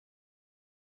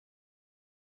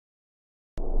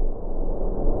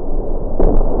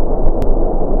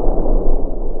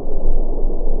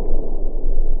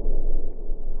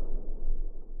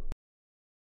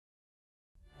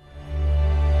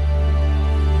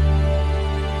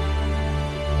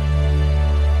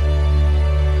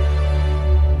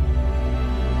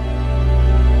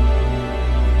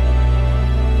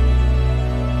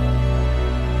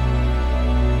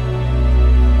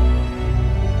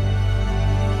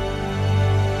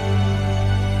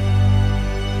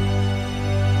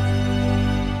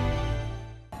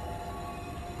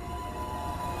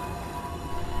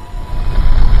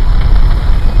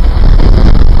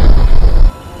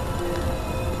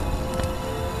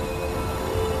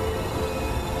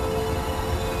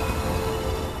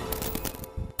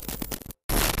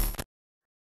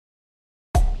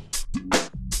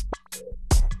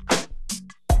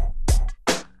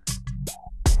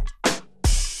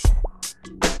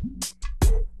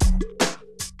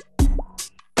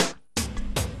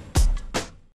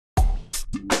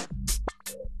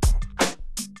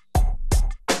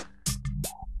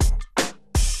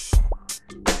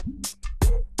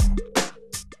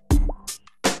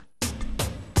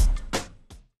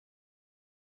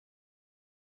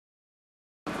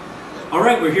All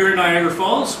right, we're here in Niagara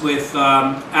Falls with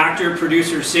actor,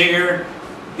 producer, singer,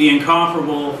 the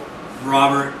incomparable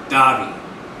Robert Davi.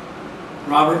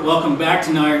 Robert, welcome back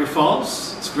to Niagara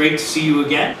Falls. It's great to see you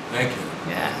again. Thank you.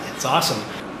 Yeah, it's awesome.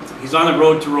 He's on the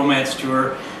Road to Romance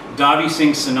tour. Davi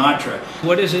sings Sinatra.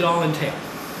 What does it all entail?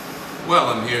 Well,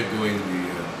 I'm here doing the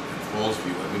Falls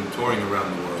View. I've been touring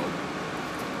around the world.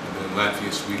 I've been in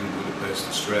Latvia, Sweden, Budapest,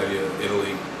 Australia,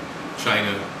 Italy,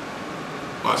 China,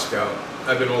 Moscow.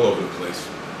 I've been all over the place,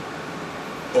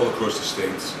 all across the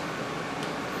States.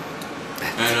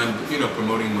 And I'm,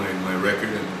 promoting my record,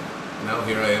 and now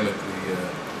here I am at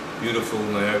the beautiful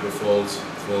Niagara Falls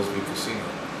View Casino,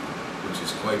 which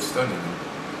is quite stunning.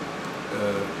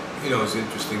 It's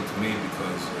interesting to me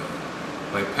because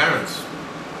my parents,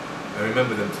 I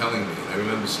remember them telling me, I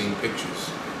remember seeing pictures,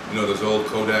 those old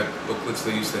Kodak booklets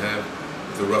they used to have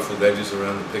with the ruffled edges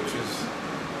around the pictures.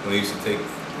 When they used to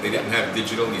they didn't have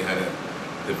digital, you had to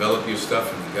develop your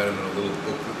stuff, and you got them in a little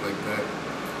booklet like that.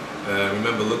 I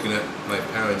remember looking at my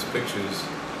parents' pictures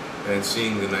and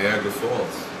seeing the Niagara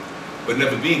Falls, but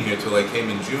never being here till I came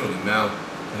in June, and now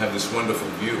I have this wonderful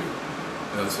view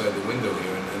outside the window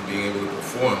here, and being able to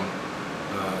perform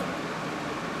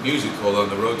music called On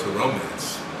the Road to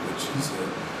Romance, which is,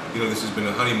 this has been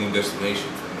a honeymoon destination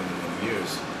for many, many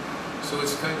years. So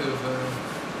it's kind of,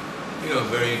 a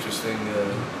very interesting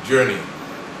journey.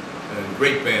 And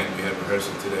great band. We had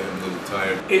rehearsal today. I'm a little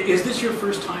tired. Is this your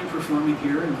first time performing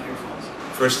here in Niagara Falls?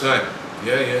 First time.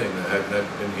 Yeah. I have not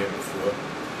been here before.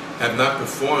 Have not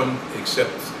performed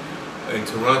except in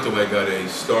Toronto. I got a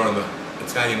star on the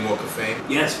Italian Walk of Fame.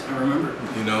 Yes, I remember.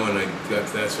 And I got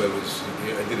that. So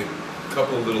I did a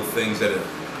couple of little things at a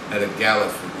gala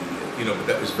for the, but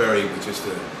that was with just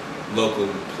the local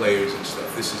players and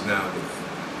stuff. This is now with,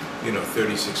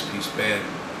 36-piece band,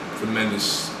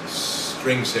 tremendous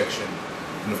string section,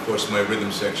 and of course my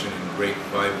rhythm section, and great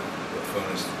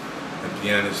vibraphonist and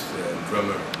pianist,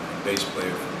 drummer, and bass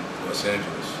player from Los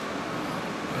Angeles.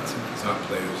 Top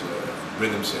players,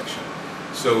 rhythm section.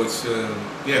 So it's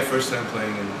first time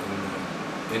playing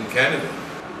in Canada.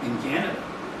 In Canada.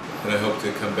 And I hope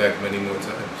to come back many more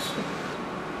times.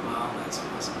 Wow, that's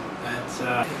awesome. That's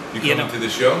you coming to the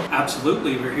show?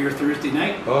 Absolutely. We're here Thursday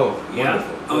night. Oh, yeah.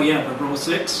 Wonderful. Oh yeah, the row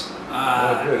 6.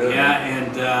 Good,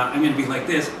 and I'm going to be like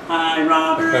this. Hi,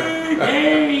 Robert.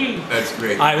 Hey. That's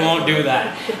great. I won't do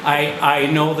that. I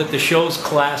know that the show's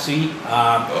classy.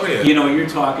 Oh yeah. You're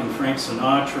talking Frank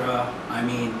Sinatra. I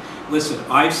mean, listen,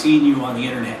 I've seen you on the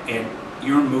internet, and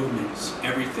your movements,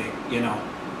 everything.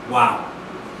 Wow.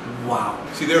 Wow.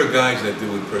 See, there are guys that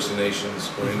do impersonations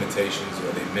or imitations,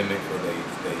 or they mimic, or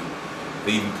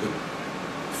they even put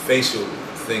facial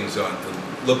things on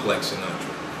to look like Sinatra.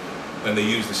 And they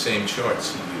use the same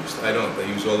charts he used. I don't. They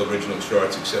use all original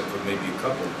charts except for maybe a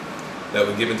couple that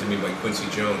were given to me by Quincy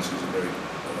Jones, who's a very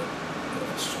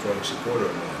strong supporter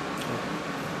of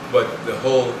mine. But the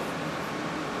whole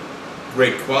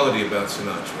great quality about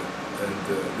Sinatra, and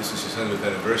this is his 100th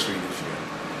anniversary this year,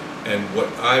 and what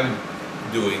I'm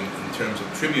doing in terms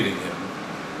of tributing him,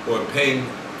 or paying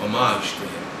homage to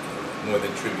him, more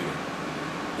than tributing,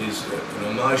 is an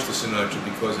homage to Sinatra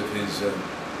because of his,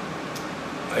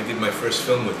 I did my first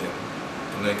film with him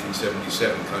in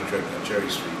 1977, Contract on Cherry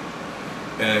Street,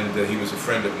 and he was a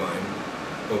friend of mine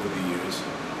over the years,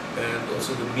 and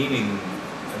also the meaning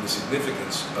and the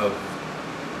significance of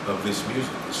this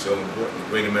music is so important, the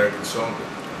Great American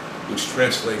Songbook, which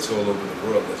translates all over the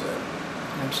world, as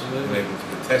Absolutely. I'm able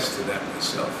to attest to that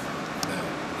myself now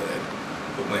that I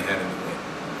put my hat in the ring.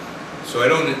 So I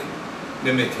don't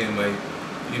mimic him.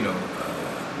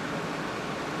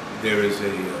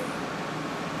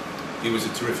 He was a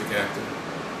terrific actor.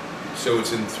 So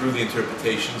it's through the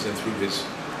interpretations and through his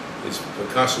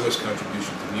Picasso's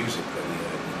contribution to music that he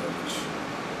had,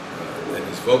 and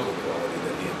his vocal quality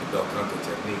that he had, the bel canto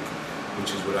technique,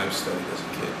 which is what I've studied as a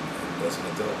kid and as an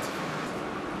adult.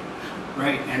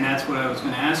 Right, and that's what I was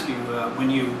going to ask you. When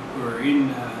you were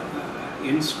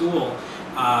in school,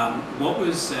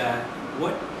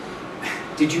 what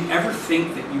did you ever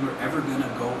think that you were ever going to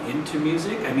go into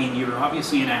music? I mean, you're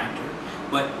obviously an actor,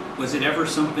 but was it ever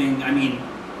something? I mean,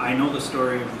 I know the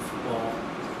story of the football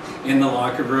in the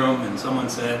locker room, and someone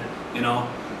said,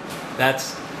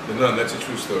 that's. No, that's a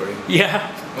true story.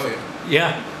 Yeah. Oh yeah.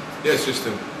 Yeah. Yeah, it's just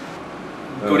a.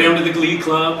 Go down to the Glee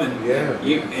Club, and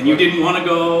you didn't want to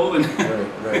go, and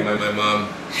right. My mom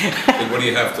said, "What do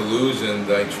you have to lose?" And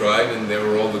I tried, and there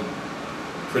were all the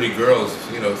pretty girls,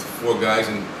 4 guys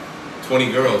and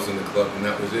 20 girls in the club, and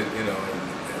that was it,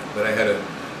 But I had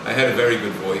a very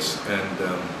good voice, and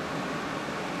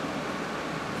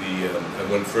I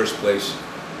won first place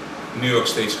New York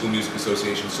State School Music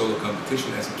Association solo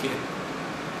competition as a kid,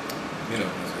 you know,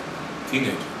 as a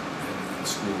teenager in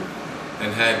school,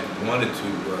 and had wanted to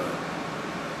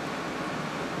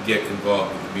get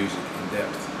involved with the music in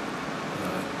depth.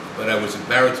 But I was a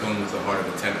baritone with the heart of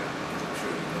a tenor, as I'm sure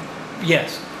you know.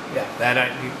 Yes, yeah, that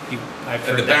I've heard.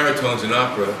 And the baritones in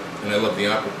opera, and I love the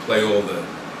opera, play all the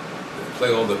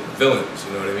villains.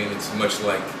 You know what I mean? It's much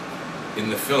like in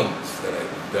the films that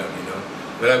I've done, you know.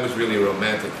 But I was really a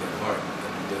romantic at heart,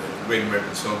 and the Great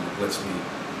American Songbook lets me,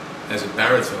 as a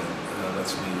baritone,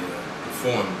 lets me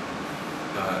perform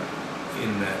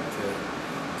in that,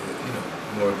 you know,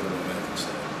 more of the romantic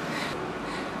style.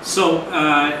 So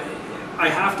I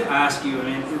have to ask you. I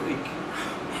mean,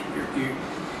 like,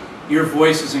 your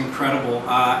voice is incredible.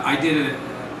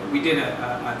 We did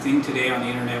a thing today on the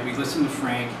internet. We listened to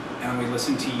Frank and we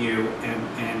listened to you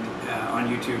and on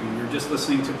YouTube, and we were just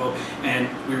listening to both, and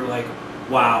we were like,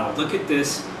 wow, look at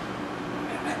this.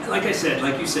 Like I said,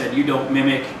 like you said, you don't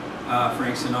mimic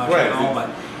Frank Sinatra at all,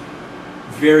 but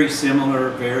very similar,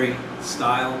 very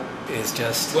style is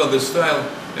just... Well, the style,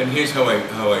 and here's how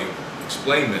I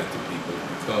explain that to people,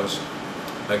 because,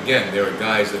 again, there are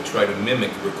guys that try to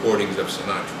mimic recordings of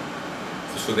Sinatra,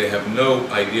 so they have no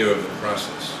idea of the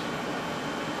process.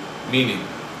 Meaning,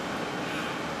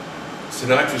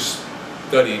 Sinatra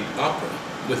studied opera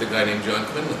with a guy named John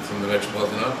Quinlan from the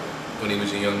Metropolitan Opera when he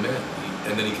was a young man.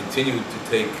 And then he continued to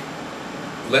take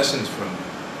lessons from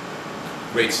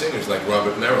great singers like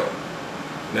Robert Merrill.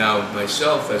 Now,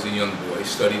 myself as a young boy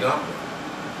studied opera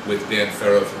with Dan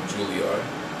Farrow from Juilliard,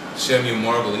 Samuel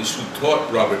Margulies, who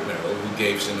taught Robert Merrill, who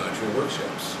gave Sinatra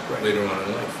workshops later on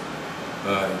in life.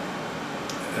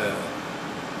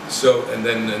 And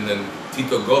then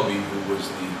Tito Gobi, who was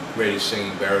the greatest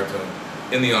singing baritone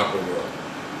in the opera world.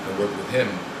 I worked with him,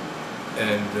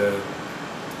 and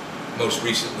most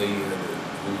recently,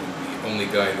 the only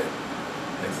guy that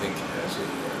I think has is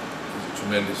a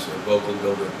tremendous vocal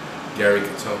builder, Gary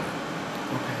Katona,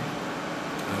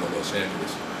 out of Los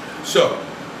Angeles. So,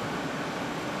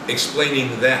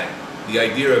 explaining that, the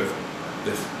idea of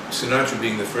Sinatra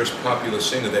being the first popular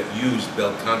singer that used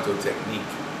bel canto technique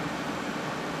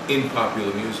in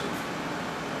popular music,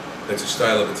 that's a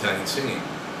style of Italian singing,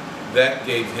 that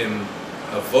gave him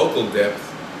a vocal depth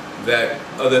that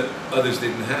others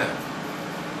didn't have,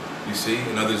 you see,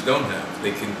 and others don't have.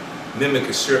 They can mimic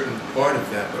a certain part of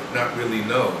that, but not really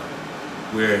know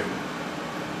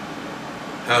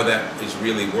how that is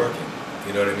really working,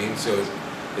 you know what I mean? So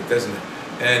it doesn't,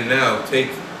 and now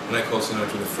when I call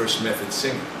Sinatra the first method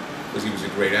singer, because he was a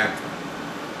great actor.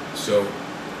 So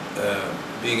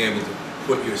being able to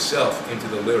put yourself into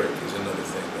the lyric is another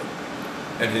thing.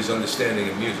 And his understanding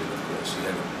of music, of course. He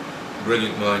had a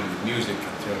brilliant mind with music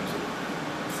in terms of,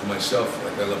 for myself,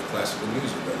 like I love classical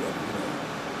music. I love, you know,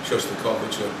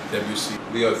 Shostakovich or Debussy.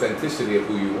 The authenticity of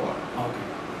who you are. Okay.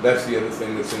 That's the other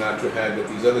thing that Sinatra had that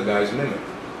these other guys mimicked.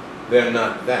 They're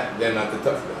not that. They're not the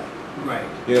tough guy. Right.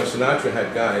 You know, Sinatra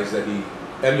had guys that he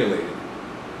emulated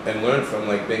and learned from,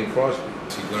 like Bing Crosby.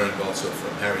 He learned also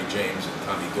from Harry James and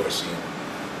Tommy Dorsey. And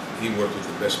he worked with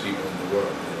the best people in the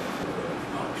world. You know.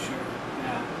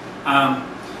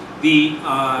 The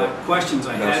questions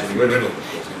I had Nelson Riddle, of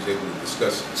course, he was able to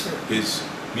discuss his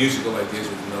musical ideas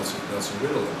with Nelson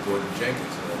Riddle and Gordon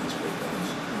Jenkins and all these great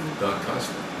guys, Don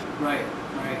Costa. Right.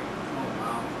 Oh,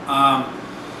 wow.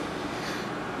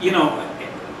 You know,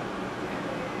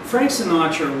 Frank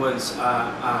Sinatra was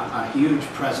a huge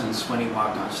presence when he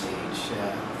walked on stage.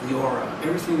 The aura,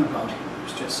 everything about him, it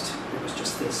was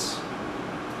just this.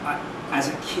 As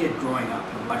a kid growing up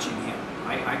and watching him,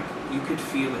 you could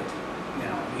feel it. You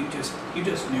know, you just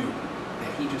knew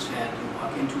that he just had to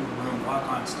walk into a room, walk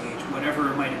on stage,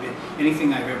 whatever it might have been,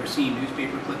 anything I've ever seen,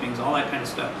 newspaper clippings, all that kind of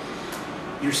stuff.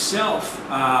 Yourself,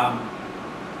 I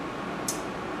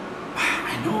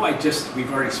know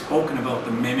we've already spoken about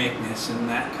the mimicness and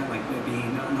that kind of like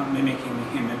being not mimicking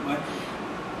him. And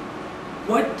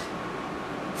what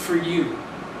for you?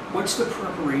 What's the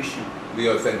preparation? The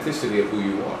authenticity of who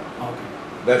you are. Okay.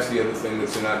 That's the other thing that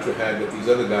Sinatra had that these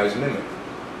other guys mimicked.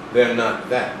 They're not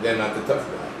that. They're not the tough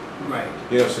guy. Right.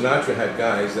 You know, Sinatra had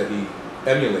guys that he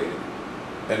emulated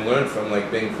and learned from, like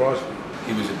Bing Crosby.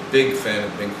 He was a big fan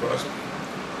of Bing Crosby.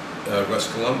 Russ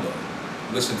Colombo.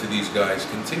 Listened to these guys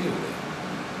continually.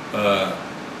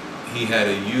 He had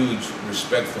a huge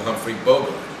respect for Humphrey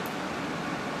Bogart.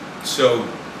 So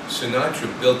Sinatra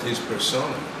built his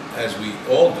persona, as we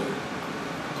all do,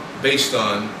 based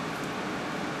on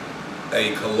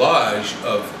a collage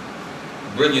of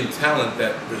brilliant talent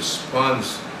that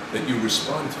you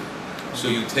respond to. So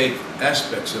you take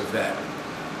aspects of that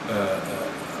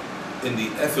in the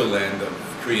etherland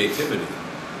of creativity.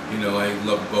 You know, I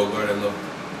love Bogart, I love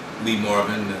Lee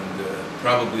Marvin, and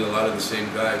probably a lot of the same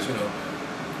guys. You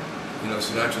know,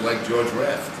 Sinatra liked George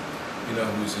Raft. You know,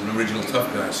 who's an original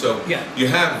tough guy. So Yeah. you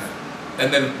have,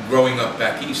 and then growing up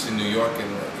back east in New York,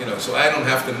 and you know, so I don't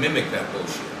have to mimic that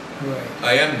bullshit. Right.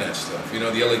 I am that stuff. You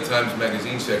know, the LA Times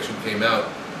magazine section came out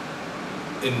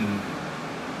in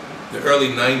the early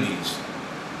 90s.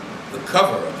 The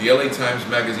cover of the LA Times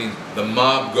magazine, "The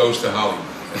Mob Goes to Hollywood."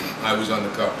 And I was on the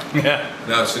cover. Yeah.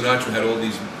 Now Sinatra had all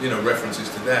these, you know, references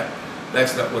to that.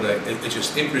 That's not what it's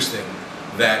just interesting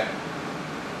that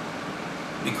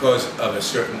because of a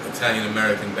certain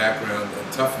Italian-American background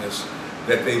and toughness,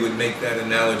 that they would make that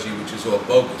analogy, which is all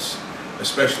bogus.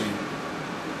 Especially,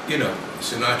 you know,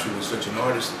 Sinatra was such an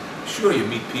artist. Sure, you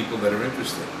meet people that are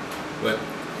interesting, but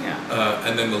Yeah.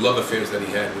 and then the love affairs that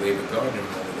he had with Ava Gardner and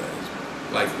all of that,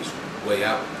 his life was way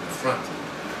out in the front.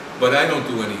 But I don't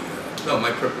do any, no, my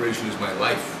preparation is my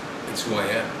life. It's who I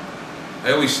am.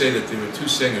 I always say that there are two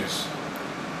singers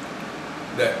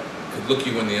that could look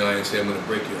you in the eye and say, I'm going to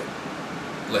break your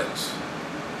legs.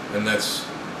 And that's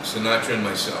Sinatra and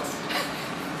myself.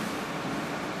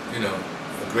 You know,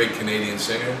 a great Canadian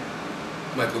singer.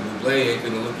 Michael Bublé ain't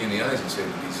going to look you in the eyes and say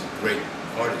that he's a great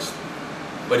artist.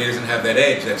 But he doesn't have that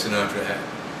edge that Sinatra had.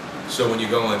 So when you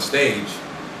go on stage,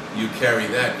 you carry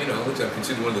that, you know, I'm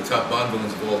considered one of the top Bond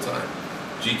villains of all time.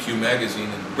 GQ magazine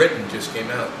in Britain just came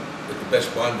out with the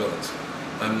best Bond villains.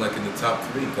 I'm like in the top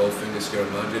 3, Goldfinger,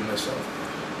 Scaramanga, and myself.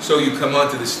 So you come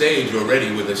onto the stage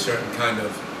already with a certain kind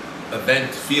of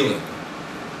event feeling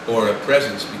or a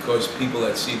presence because people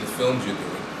that see the films you're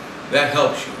doing, that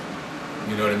helps you.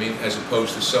 You know what I mean? As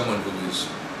opposed to someone who is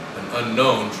an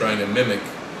unknown trying to mimic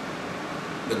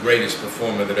the greatest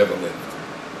performer that ever lived.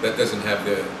 That doesn't have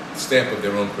the stamp of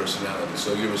their own personality.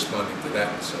 So you're responding to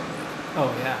that in some way.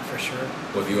 Oh yeah, for sure.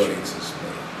 Or the audience's.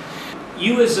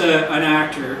 You as an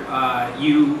actor,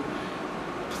 you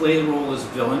play the role as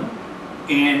villain,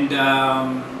 and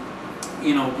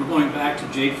you know, we're going back to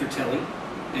Jay Fratelli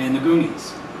and the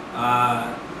Goonies.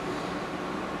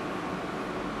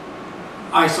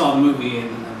 I saw the movie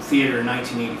in the theater in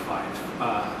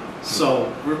 1985,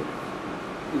 so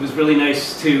it was really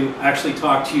nice to actually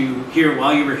talk to you here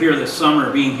while you were here this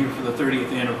summer, being here for the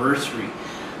 30th anniversary.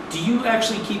 Do you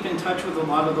actually keep in touch with a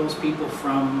lot of those people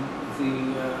from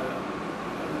the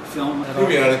film at all?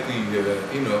 Periodically,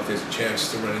 you know, if there's a chance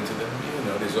to run into them, you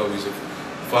know, there's always a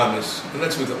fondness, and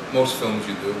that's with most films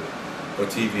you do, or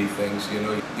TV things, you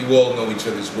know. You all know each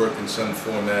other's work in some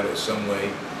format or some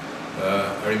way.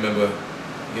 I remember,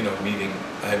 you know, meeting,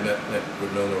 I had met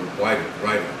Winona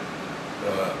Ryder,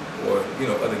 or, you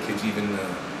know, other kids, even,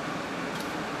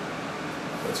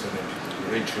 what's her name,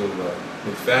 Rachel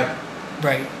McFadden.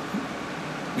 Right.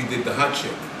 We did The Hot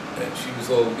Chick, and she was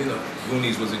all, you know,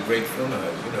 Goonies was a great film of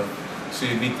hers, you know. So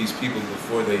you meet these people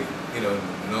before they, you know,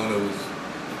 Nona was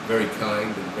very kind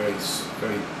and very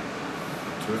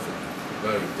terrific,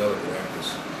 very delicate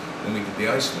actress. When we did The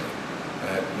Iceman,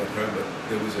 I hadn't met her, but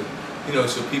there was a, you know,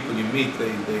 so people you meet,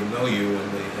 they know you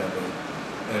and they have a,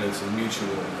 and it's a mutual,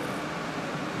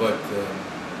 but,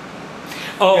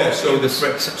 Oh. yeah, so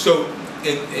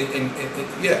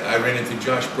yeah, I ran into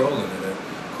Josh Brolin in a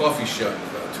coffee shop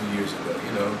about 2 years ago,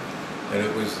 you know, and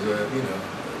it was, you know,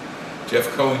 Jeff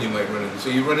Cohen you might run into. So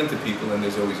you run into people and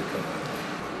there's always a come out.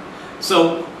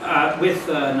 So with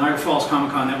Niagara Falls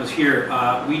Comic Con that was here,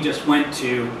 we just went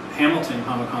to Hamilton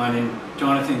Comic Con and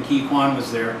Jonathan Key Kwan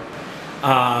was there.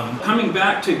 Coming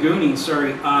back to Goonies,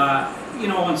 sorry, you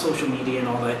know, on social media and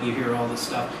all that, you hear all this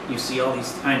stuff, you see all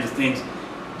these kinds of things.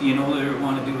 Do you know they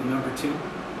want to do a #2?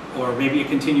 Or maybe a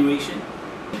continuation?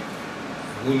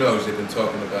 Who knows? They've been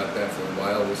talking about that for a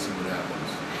while. We'll see what happens.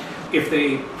 If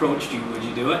they approached you, would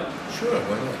you do it? Sure,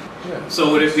 why not? Yeah.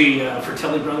 So would it be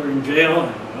Fratelli brother in jail,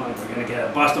 and we're going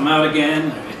to bust him out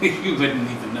again? You wouldn't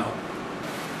even know.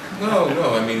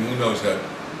 No, I mean, who knows how,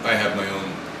 I have my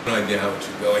own idea how it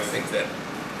should go. I think that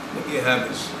what you have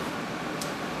is,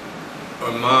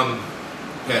 our mom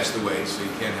passed away, so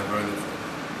you can't have her in the film.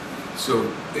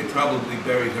 So they probably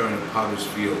buried her in a potter's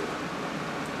field.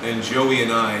 And Joey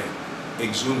and I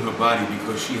exhumed her body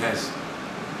because she has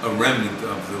a remnant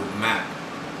of the map,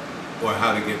 or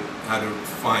how to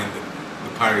find the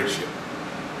pirate ship.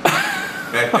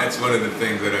 That's one of the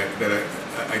things that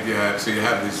I do have. So you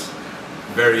have this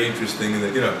very interesting,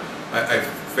 and you know, I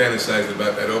fantasized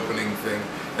about that opening thing,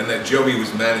 and that Joey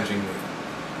was managing me.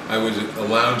 I was a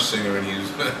lounge singer, and he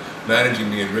was managing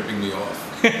me and ripping me off.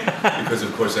 Because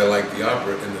of course I like the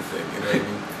opera in the thing, you know what I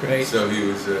mean? Right. So he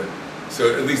was,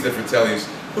 so at least the Fratellis,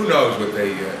 who knows what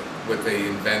they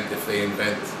invent, if they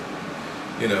invent,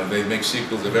 You know, they make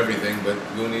sequels of everything, but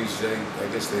Goonies, I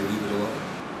guess they leave it alone.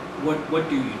 What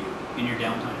do you do in your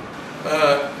downtime?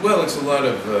 Well, it's a lot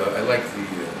of, I like the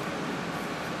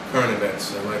current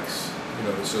events. I like, you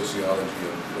know, the sociology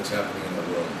of what's happening in the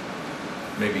world.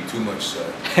 Maybe too much so.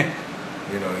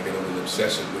 You know, I get a little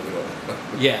obsessive with it all.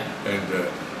 Yeah. And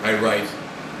I write.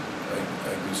 I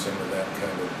do some of that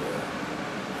kind of,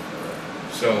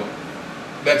 so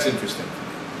that's interesting to me.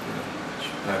 You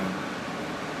know.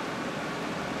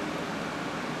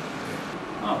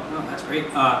 Oh, no, that's great.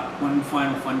 One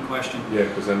final fun question. Yeah,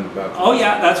 because I'm about to. Oh,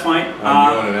 yeah, that's fine.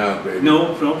 I'm yawning out, baby.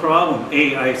 No problem.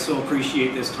 Hey, I so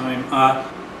appreciate this time.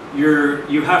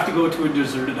 You have to go to a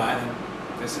deserted island.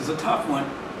 This is a tough one.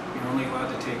 You're only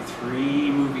allowed to take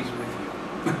 3 movies with you.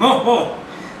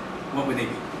 What would they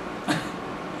be?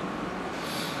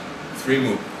 3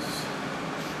 movies.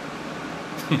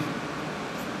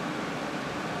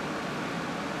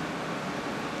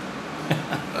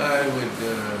 I would.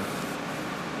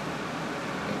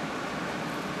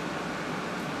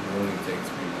 Only take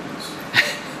 3 movies.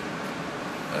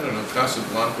 I don't know,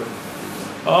 Casablanca.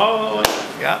 Oh,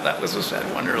 yeah, that was a sad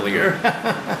one earlier.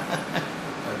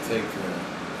 I'd take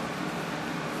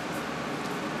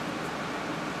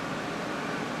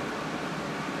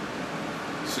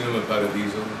Cinema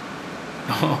Paradiso.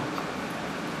 Oh.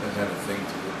 That had a thing to it.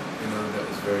 You know, that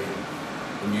was very,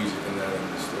 the music in that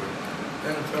and the story.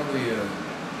 And probably,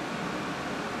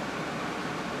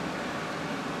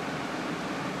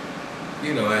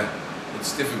 you know,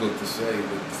 it's difficult to say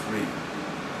with 3.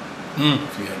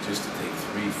 If you had just to take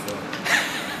 3 films.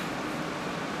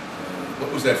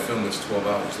 What was that film that's 12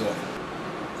 hours long?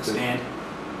 The Stand.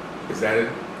 Is that it?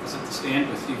 Was it The Stand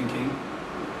with Stephen King?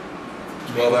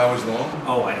 12 hours long?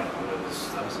 Oh, I don't know.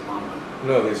 That was a long one.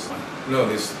 No, there's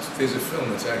a film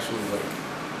that's actually like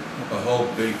a whole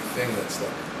big thing that's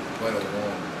like quite a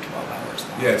long. 12 hours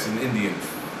long. Yeah, it's an Indian.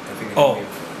 I think an Indian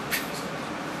film.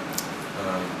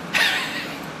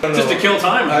 Just to kill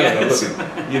time, I guess. Don't know.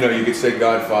 Look, you know, you could say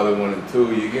Godfather 1 and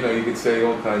 2. You know, you could say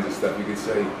all kinds of stuff. You could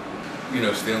say, you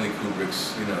know, Stanley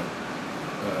Kubrick's. You know,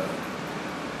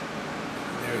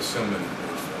 there are so many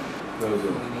great films. Those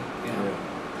are.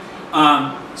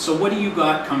 Yeah. So what do you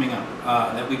got coming up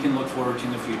that we can look forward to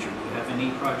in the future? Do you have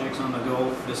any projects on the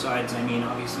go besides, I mean,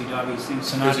 obviously Davi sings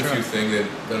Sinatra? There's a few things.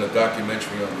 They've done a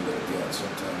documentary on me that will be out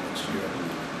sometime next year.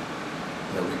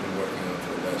 That we've been working on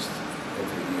for the last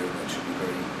over a year. That should be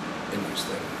very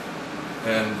interesting.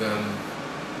 And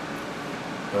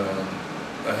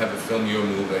I have a film, Your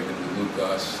Move, I did with Luke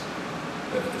Goss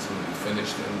that is going to be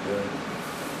finished, and a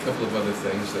couple of other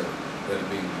things that are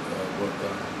being worked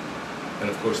on. And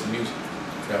of course the music,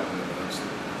 traveling around.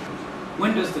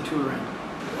 When does the tour end?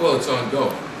 Well, it's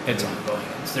ongoing. It's ongoing.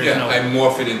 Yeah, I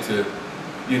morph it into,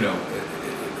 you know,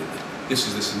 this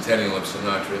is the centennial of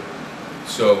Sinatra,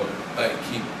 so I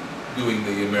keep doing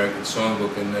the American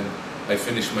Songbook, and then I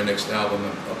finish my next album.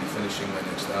 I'll be finishing my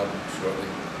next album shortly,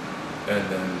 and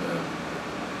then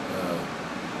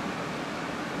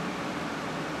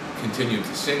continue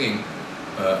to singing,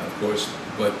 of course,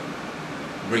 but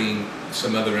bringing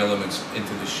some other elements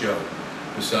into the show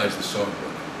besides the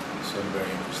songbook. Some very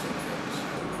interesting things.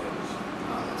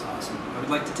 Oh, that's awesome. I would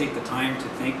like to take the time to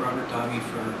thank Robert Davi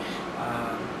for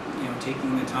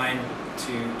taking the time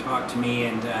to talk to me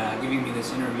and giving me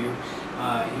this interview.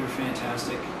 You're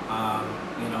fantastic.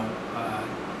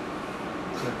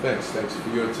 Thanks for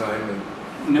your time, and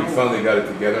no. we finally got it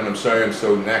together. And I'm sorry I'm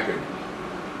so knackered,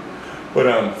 but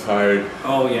I'm tired.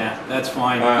 Oh yeah, that's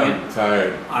fine. I'm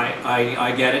tired.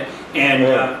 I get it, and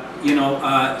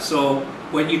so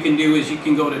what you can do is you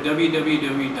can go to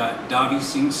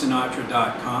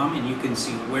www.davisingssinatra.com and you can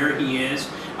see where he is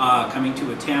coming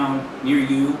to a town near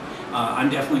you. I'm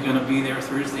definitely going to be there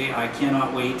Thursday. I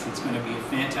cannot wait. It's going to be a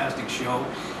fantastic show,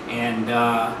 and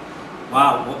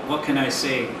wow, what can I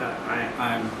say?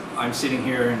 I'm sitting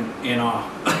here in awe.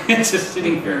 Just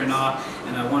sitting here in awe,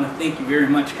 and I want to thank you very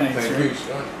much, kind sir. Thank you,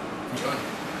 Sean.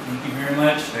 Thank you very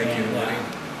much. Thank you, buddy.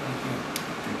 Thank you.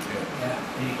 Take care. Yeah,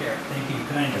 take care. Thank you,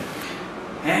 kind of.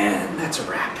 And that's a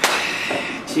wrap.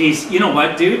 Jeez, you know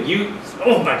what, dude?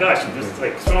 Oh my gosh, I'm just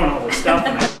like throwing all this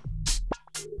stuff.